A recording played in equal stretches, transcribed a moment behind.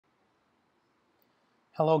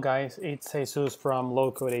Hello guys, it's Jesus from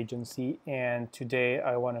LowCode agency, and today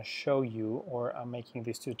I want to show you, or I'm making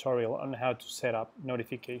this tutorial on how to set up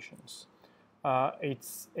notifications.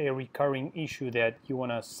 It's a recurring issue that you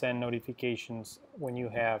want to send notifications when you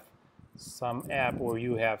have some app or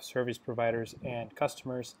you have service providers and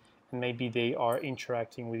customers, and maybe they are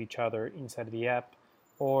interacting with each other inside the app,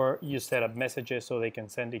 or you set up messages so they can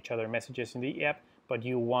send each other messages in the app, but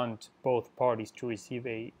you want both parties to receive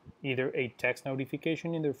either a text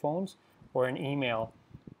notification in their phones or an email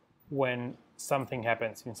when something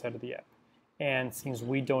happens inside of the app. And since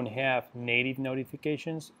we don't have native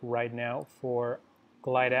notifications right now for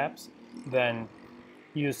Glideapps, then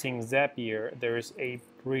using Zapier, there's a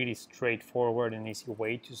pretty straightforward and easy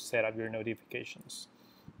way to set up your notifications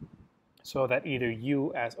so that either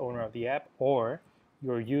you as owner of the app or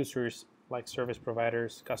your users like service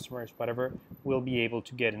providers, customers, whatever, will be able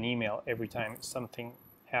to get an email every time something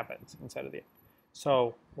happens inside of the app.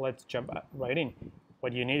 So let's jump right in.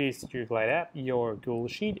 What you need is your Glide app, your Google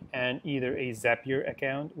Sheet, and either a Zapier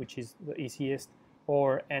account, which is the easiest,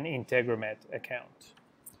 or an Integromat account.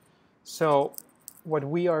 So what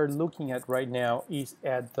we are looking at right now is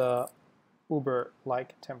at the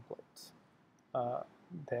Uber-like template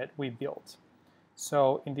that we built.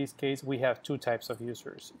 So in this case, we have two types of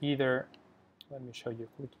users. Either, let me show you,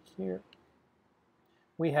 click here.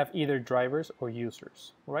 We have either drivers or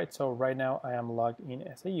users, right? So right now I am logged in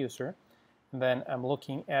as a user, and then I'm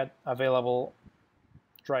looking at available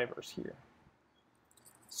drivers here.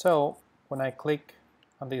 So when I click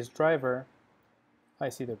on this driver, I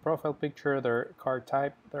see their profile picture, their car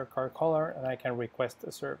type, their car color, and I can request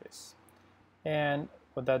a service. And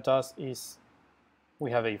what that does is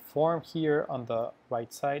we have a form here on the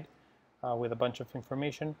right side with a bunch of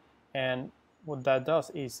information, and what that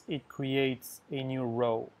does is it creates a new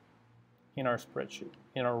row in our spreadsheet,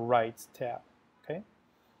 in our rights tab, okay?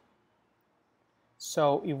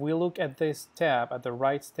 So if we look at this tab, at the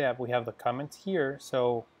rights tab, we have the comments here,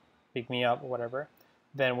 so pick me up, whatever.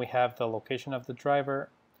 Then we have the location of the driver,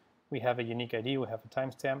 we have a unique ID, we have a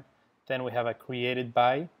timestamp, then we have a created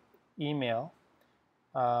by email,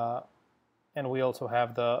 and we also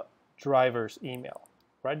have the driver's email,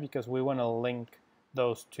 right? Because we want to link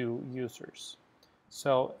those two users.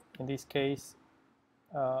 So in this case,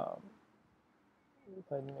 let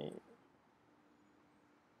me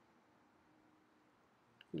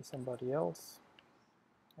see somebody else.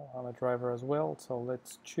 I'm a driver as well, so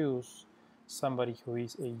let's choose somebody who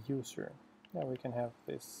is a user. Now we can have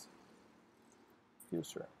this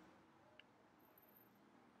user.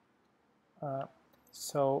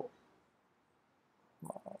 So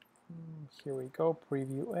here we go,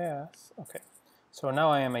 preview as. Okay, so now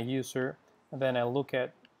I am a user, and then I look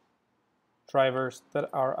at drivers that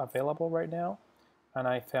are available right now, and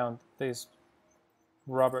I found this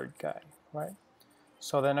Robert guy, right?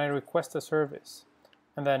 So then I request a service,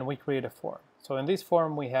 and then we create a form. So in this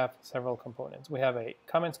form we have several components. We have a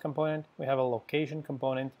comments component, we have a location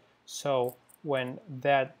component, so when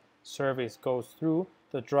that service goes through,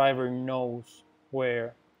 the driver knows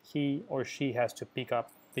where he or she has to pick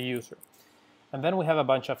up the user. And then we have a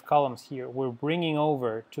bunch of columns here. We're bringing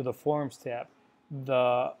over to the Forms tab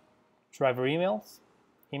the driver email,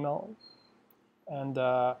 and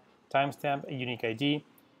timestamp, a unique ID,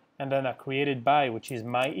 and then a created by, which is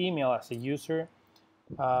my email as a user,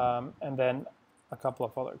 and then a couple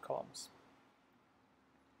of other columns.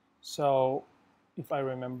 So if I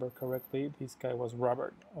remember correctly, this guy was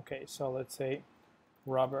Robert. Okay, so let's say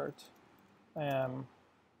Robert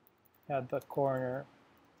at the corner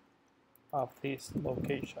of this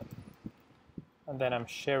location, and then I'm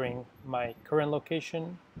sharing my current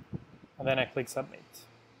location, and then I click submit.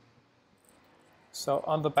 So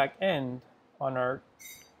on the back end, on our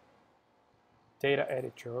data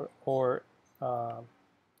editor or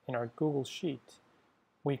in our Google Sheet,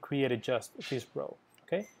 we created just this row.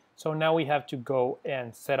 Okay, so now we have to go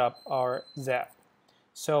and set up our Zap.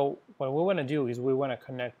 So what we want to do is we want to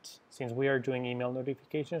connect, since we are doing email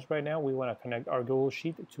notifications right now, we want to connect our Google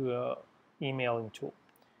Sheet to a emailing tool.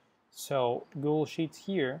 So Google Sheets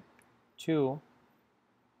here to,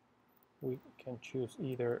 we can choose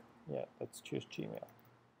either, yeah, let's choose Gmail.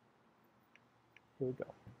 Here we go.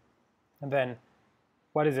 And then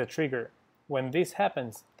what is a trigger? When this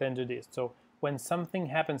happens, then do this. So when something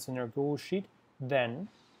happens in your Google Sheet, then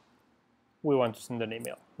we want to send an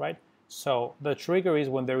email, right? So the trigger is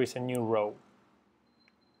when there is a new row.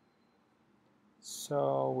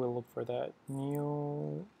 So we'll look for that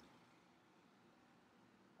new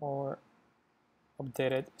or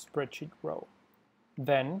updated spreadsheet row.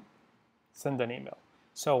 Then send an email.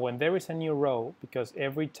 So when there is a new row, because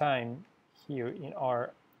every time here in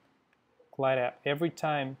our Glideapp, every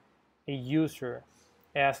time a user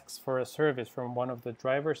asks for a service from one of the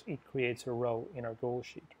drivers, it creates a row in our Google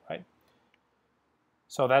Sheet, right?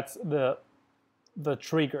 So that's the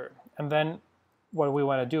trigger. And then what we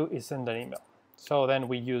want to do is send an email. So then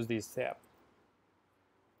we use this tab.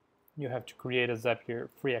 You have to create a Zapier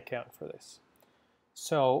free account for this.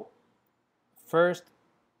 So first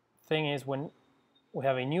thing is when we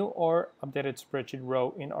have a new or updated spreadsheet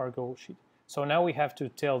row in our Google Sheet. So now we have to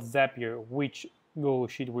tell Zapier which Google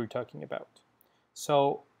Sheet we're talking about.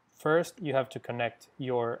 So first you have to connect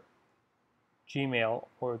your Gmail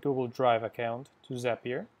or Google Drive account to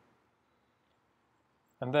Zapier.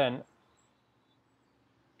 And then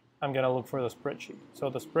I'm going to look for the spreadsheet. So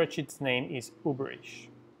the spreadsheet's name is Uberish.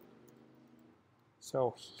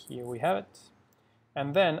 So here we have it.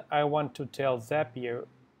 And then I want to tell Zapier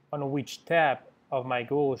on which tab of my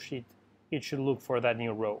Google Sheet it should look for that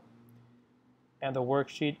new row. And the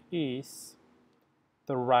worksheet is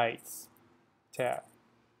the Rights tab,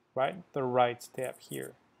 right? The Rights tab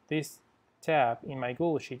here. This tab in my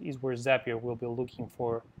Google Sheet is where Zapier will be looking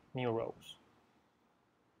for new rows.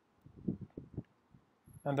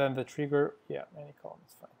 And then the trigger, yeah, any column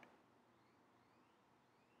is fine.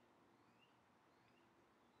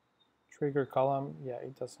 Trigger column, yeah,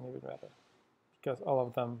 it doesn't even matter because all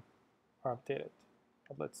of them are updated.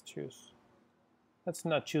 But let's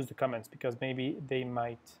not choose the comments because maybe they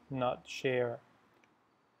might not share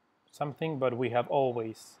something, but we have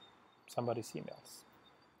always somebody's emails.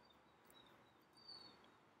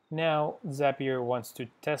 Now Zapier wants to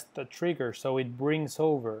test the trigger, so it brings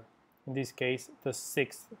over, in this case, the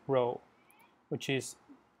 6th row, which is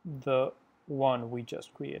the one we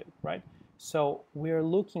just created, right? So we're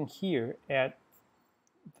looking here at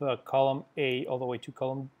the column A all the way to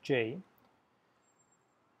column J.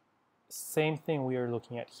 Same thing we are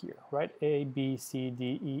looking at here, right? A, B, C,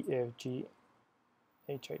 D, E, F, G,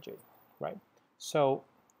 H, I, J, right? So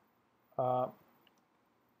Zapier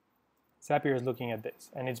is looking at this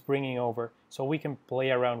and it's bringing over, so we can play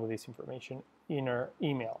around with this information in our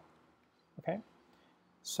email, okay?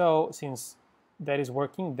 So since that is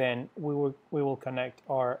working, then we will connect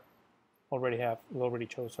our, we already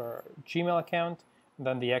chose our Gmail account, and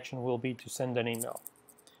then the action will be to send an email.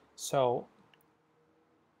 So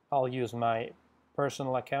I'll use my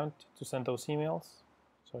personal account to send those emails.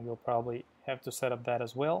 So you'll probably have to set up that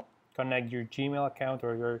as well. Connect your Gmail account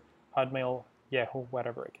or your Hotmail, Yahoo,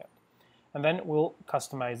 whatever account. And then we'll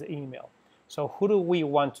customize the email. So who do we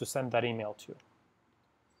want to send that email to?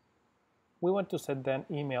 We want to send that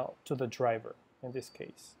email to the driver in this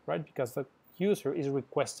case, right? Because the user is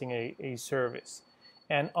requesting a service.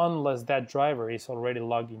 And unless that driver is already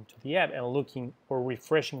logged into the app and looking or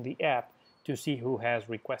refreshing the app to see who has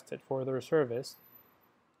requested for their service,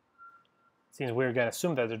 since we're going to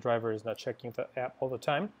assume that the driver is not checking the app all the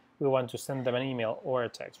time, we want to send them an email or a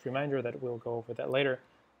text reminder that we'll go over that later.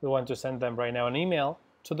 We want to send them right now an email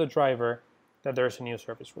to the driver that there's a new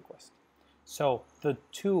service request. So the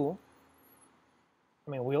two,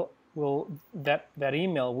 that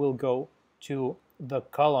email will go to the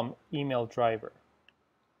column email driver,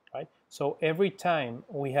 right? So every time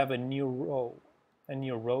we have a new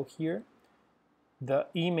row here, the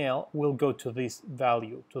email will go to this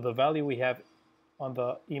value, to the value we have on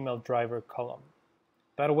the email driver column.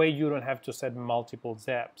 That way you don't have to set multiple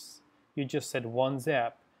zaps. You just set one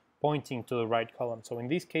zap pointing to the right column. So in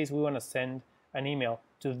this case, we want to send an email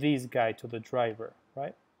to this guy, to the driver,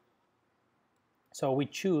 right? So we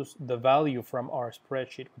choose the value from our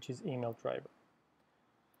spreadsheet, which is email driver.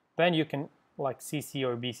 Then you can like CC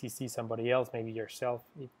or BCC somebody else, maybe yourself,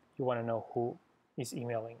 if you want to know who is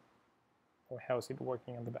emailing or how is it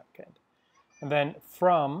working on the back end. And then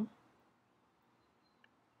from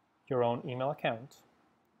your own email account,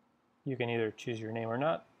 you can either choose your name or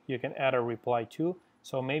not. You can add a reply to.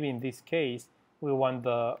 So maybe in this case, we want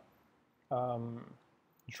the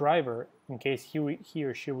driver, in case he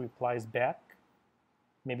or she replies back,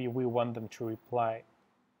 maybe we want them to reply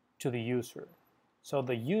to the user. So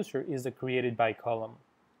the user is the created by column.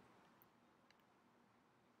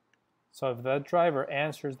 So if that driver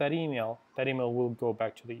answers that email will go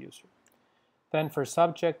back to the user. Then for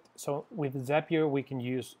subject, so with Zapier, we can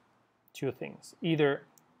use two things. Either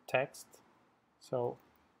text, so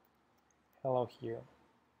hello here,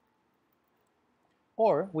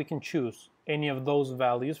 or we can choose any of those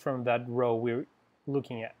values from that row we're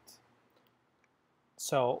looking at.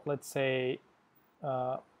 So let's say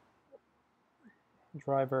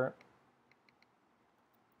driver,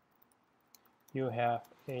 you have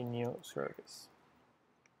a new service.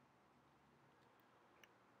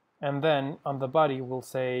 And then on the body we'll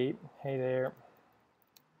say, hey there,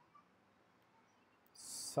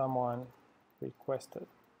 someone requested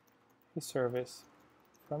a service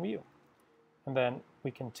from you. And then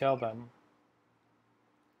we can tell them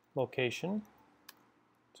location.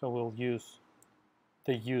 So we'll use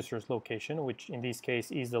the user's location, which in this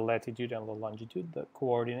case is the latitude and the longitude, the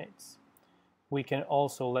coordinates. We can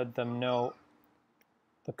also let them know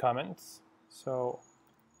the comments. So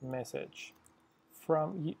message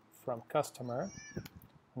from customer,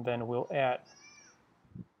 and then we'll add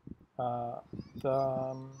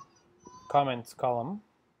the comments column.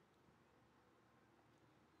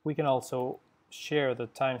 We can also share the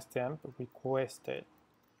timestamp requested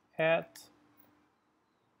at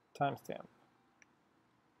timestamp.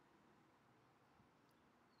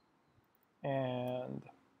 And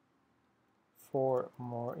for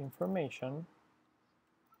more information,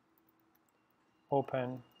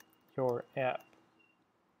 open your app,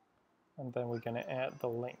 and then we're going to add the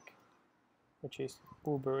link, which is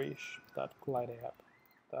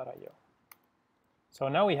uberish.glideapp.io. So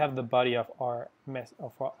now we have the body of our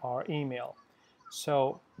email.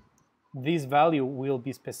 So this value will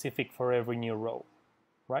be specific for every new row,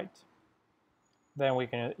 right? Then we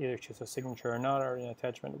can either choose a signature or not, or an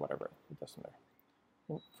attachment, whatever, it doesn't matter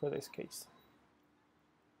for this case.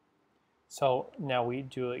 So now we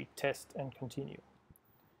do a test and continue.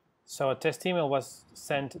 So a test email was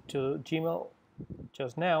sent to Gmail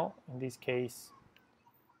just now. In this case,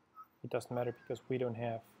 it doesn't matter because we don't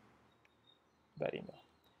have that email.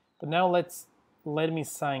 But now let me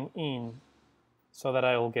sign in so that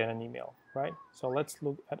I will get an email, right? So let's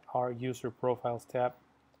look at our user profiles tab.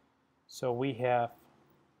 So we have,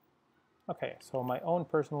 okay, so my own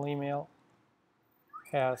personal email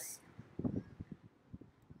has,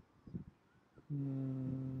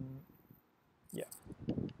 yeah.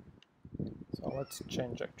 So let's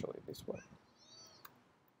change actually this one.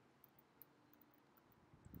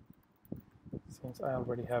 Since I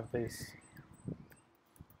already have this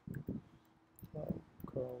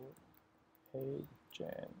LowCode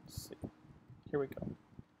agency. Here we go.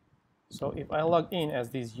 So if I log in as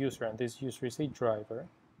this user, and this user is a driver,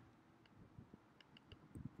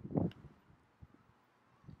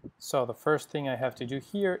 so the first thing I have to do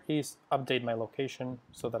here is update my location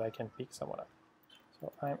so that I can pick someone up.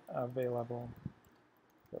 So I'm available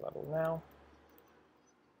now.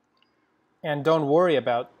 And don't worry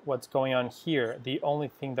about what's going on here. The only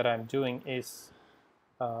thing that I'm doing is,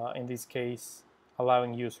 in this case,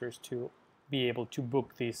 allowing users to be able to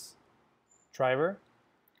book this driver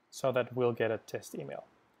so that we'll get a test email.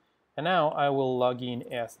 And now I will log in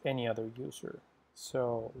as any other user.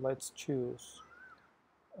 So let's choose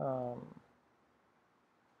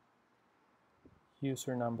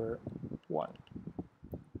user number 1.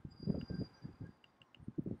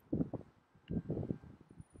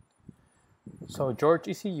 So George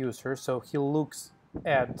is a user, so he looks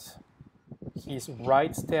at his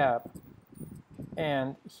rights tab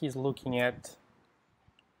and he's looking at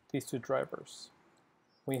these two drivers.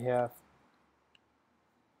 We have,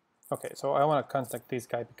 okay, so I want to contact this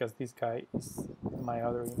guy because this guy is my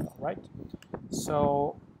other email, right?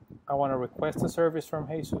 So I want to request a service from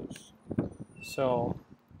Jesus. So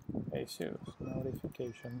Jesus,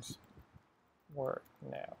 notifications work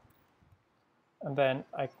now. And then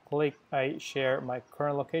I share my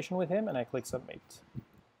current location with him and I click submit.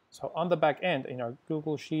 So on the back end, in our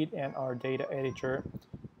Google Sheet and our data editor,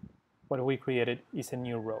 what we created is a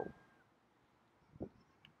new row.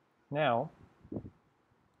 Now,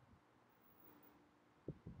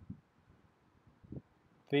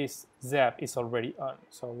 this zap is already on.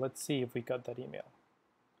 So let's see if we got that email.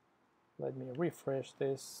 Let me refresh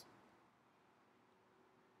this.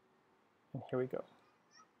 And here we go.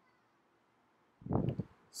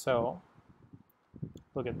 So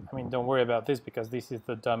look at, I mean, don't worry about this because this is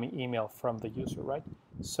the dummy email from the user, right?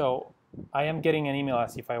 So I am getting an email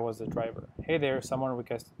as if I was the driver. Hey there, someone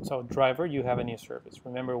requested. So driver, you have a new service.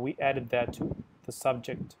 Remember, we added that to the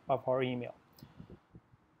subject of our email.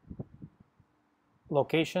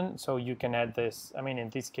 Location, so you can add this. I mean, in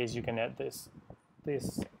this case, you can add this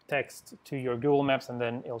text to your Google Maps and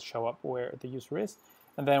then it'll show up where the user is.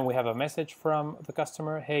 And then we have a message from the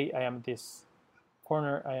customer. Hey, I am this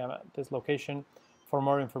corner, I am at this location. For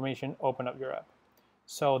more information, open up your app.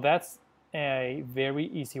 So that's a very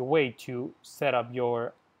easy way to set up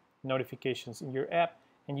your notifications in your app,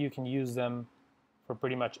 and you can use them for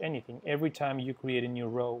pretty much anything. Every time you create a new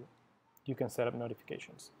row, you can set up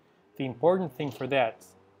notifications. The important thing for that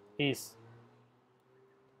is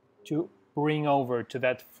to bring over to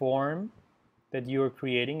that form that you're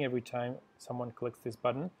creating every time someone clicks this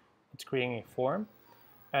button. It's creating a form.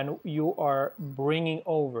 and you are bringing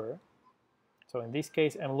over, so in this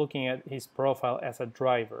case, I'm looking at his profile as a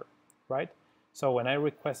driver, right? So when I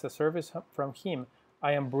request a service from him,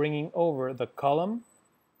 I am bringing over the column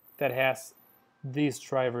that has this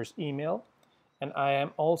driver's email, and I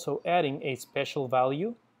am also adding a special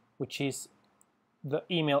value, which is the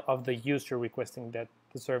email of the user requesting that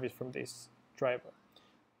the service from this driver.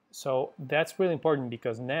 So that's really important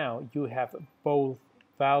because now you have both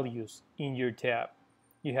values in your tab.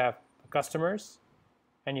 You have the customers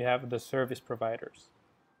and you have the service providers.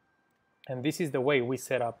 And this is the way we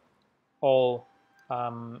set up all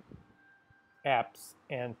apps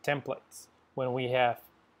and templates when we have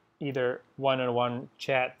either one-on-one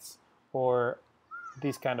chats or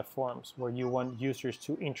these kind of forms where you want users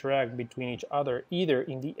to interact between each other either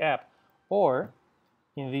in the app or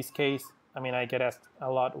in this case, I mean, I get asked a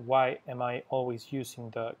lot, why am I always using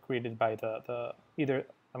the created by the either,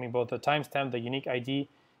 I mean, both the timestamp, the unique ID,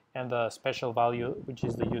 and the special value, which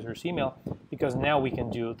is the user's email, because now we can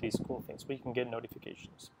do these cool things. We can get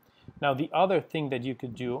notifications. Now, the other thing that you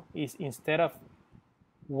could do is instead of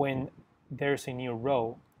when there's a new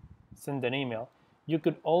row, send an email, you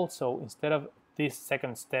could also, instead of this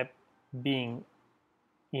second step being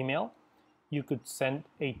email, you could send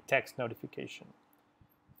a text notification.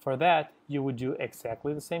 For that, you would do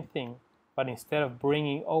exactly the same thing, but instead of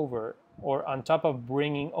bringing over, or on top of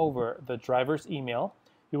bringing over the driver's email,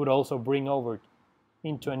 you would also bring over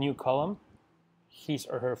into a new column his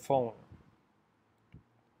or her phone.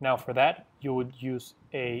 Now for that, you would use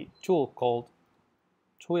a tool called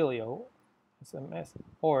Twilio SMS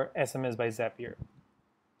or SMS by Zapier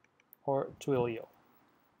or Twilio,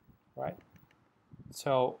 right?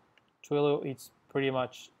 So Twilio, it's pretty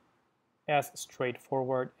much as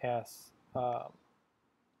straightforward as an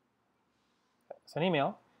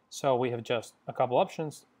email. So we have just a couple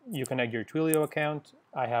options. You connect your Twilio account.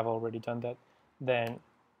 I have already done that. Then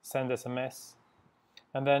send SMS.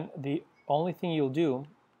 And then the only thing you'll do,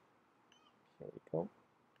 here we go,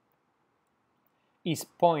 is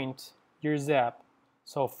point your Zap.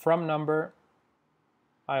 So from number,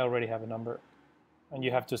 I already have a number. And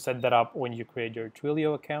you have to set that up when you create your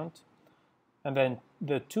Twilio account. And then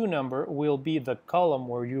the to number will be the column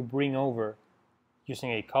where you bring over,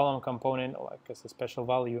 using a column component, like as a special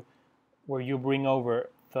value, where you bring over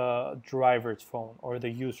the driver's phone or the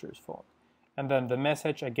user's phone. And then the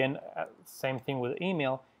message, again, same thing with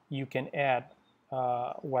email, you can add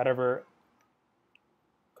whatever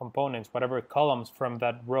components, whatever columns from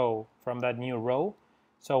that row, from that new row.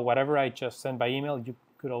 So whatever I just sent by email, you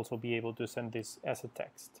could also be able to send this as a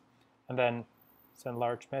text. And then send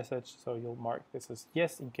large message, so you'll mark this as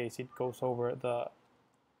yes in case it goes over the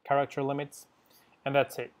character limits. And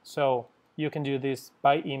that's it. So you can do this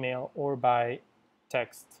by email or by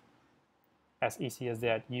text, as easy as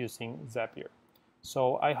that, using Zapier.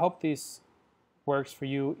 So I hope this works for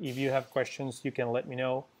you. If you have questions, you can let me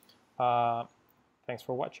know. Thanks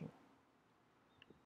for watching.